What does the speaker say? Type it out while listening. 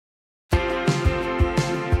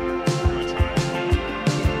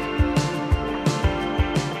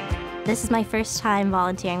This is my first time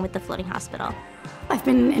volunteering with the Floating Hospital. I've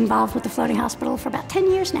been involved with the Floating Hospital for about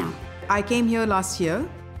 10 years now. I came here last year.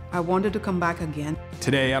 I wanted to come back again.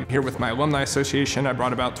 Today I'm here with my Alumni Association. I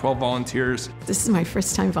brought about 12 volunteers. This is my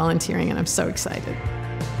first time volunteering and I'm so excited.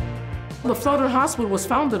 The Floating Hospital was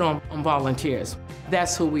founded on volunteers.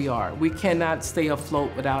 That's who we are. We cannot stay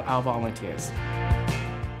afloat without our volunteers.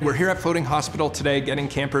 We're here at Floating Hospital today getting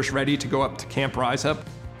campers ready to go up to Camp Rise Up.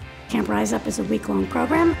 Camp Rise Up is a week-long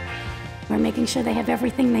program. We're making sure they have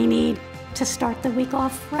everything they need to start the week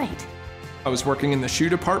off right. I was working in the shoe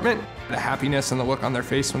department. The happiness and the look on their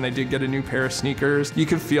face when they did get a new pair of sneakers, you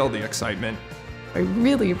could feel the excitement. I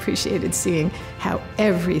really appreciated seeing how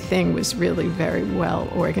everything was really very well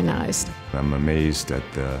organized. I'm amazed at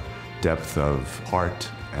the depth of heart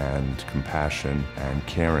and compassion and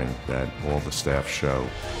caring that all the staff show.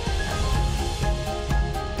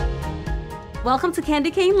 Welcome to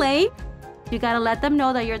Candy Cane Lane. You gotta let them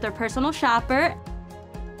know that you're their personal shopper.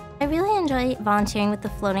 I really enjoy volunteering with the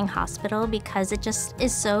Floating Hospital because it just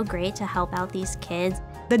is so great to help out these kids.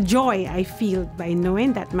 The joy I feel by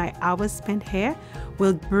knowing that my hours spent here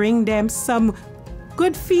will bring them some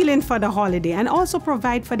good feeling for the holiday and also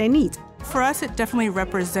provide for their needs. For us, it definitely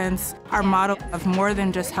represents our model of more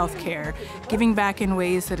than just healthcare, giving back in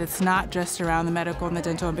ways that it's not just around the medical and the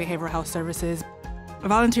dental and behavioral health services.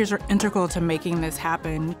 Volunteers are integral to making this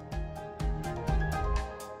happen.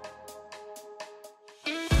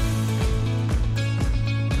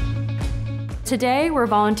 Today, we're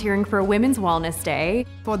volunteering for a Women's Wellness Day.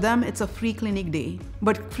 For them, it's a free clinic day,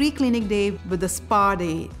 but free clinic day with a spa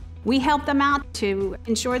day. We help them out to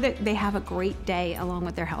ensure that they have a great day along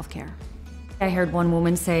with their health care. I heard one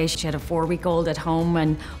woman say she had a 4-week-old at home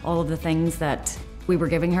and all of the things that we were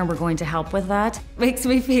giving her were going to help with that. Makes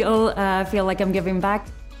me feel like I'm giving back.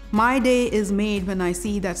 My day is made when I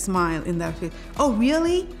see that smile in their face. Oh,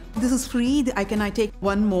 really? This is free? Can I take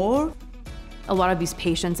one more? A lot of these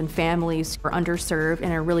patients and families are underserved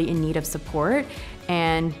and are really in need of support,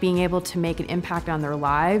 and being able to make an impact on their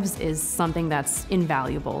lives is something that's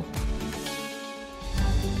invaluable.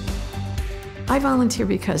 I volunteer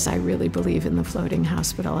because I really believe in the Floating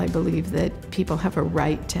Hospital. I believe that people have a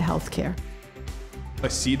right to health care. I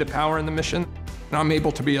see the power in the mission, and I'm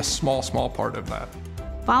able to be a small part of that.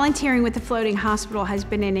 Volunteering with the Floating Hospital has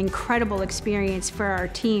been an incredible experience for our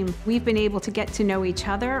team. We've been able to get to know each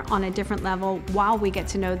other on a different level while we get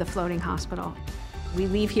to know the Floating Hospital. We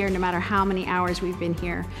leave here, no matter how many hours we've been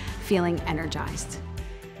here, feeling energized.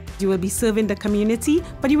 You will be serving the community,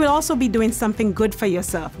 but you will also be doing something good for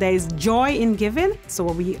yourself. There is joy in giving, so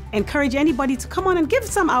we encourage anybody to come on and give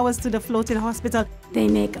some hours to the Floating Hospital. They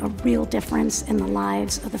make a real difference in the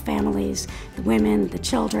lives of the families, the women, the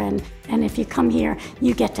children, and if you come here,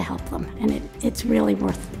 you get to help them, and it's really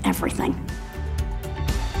worth everything.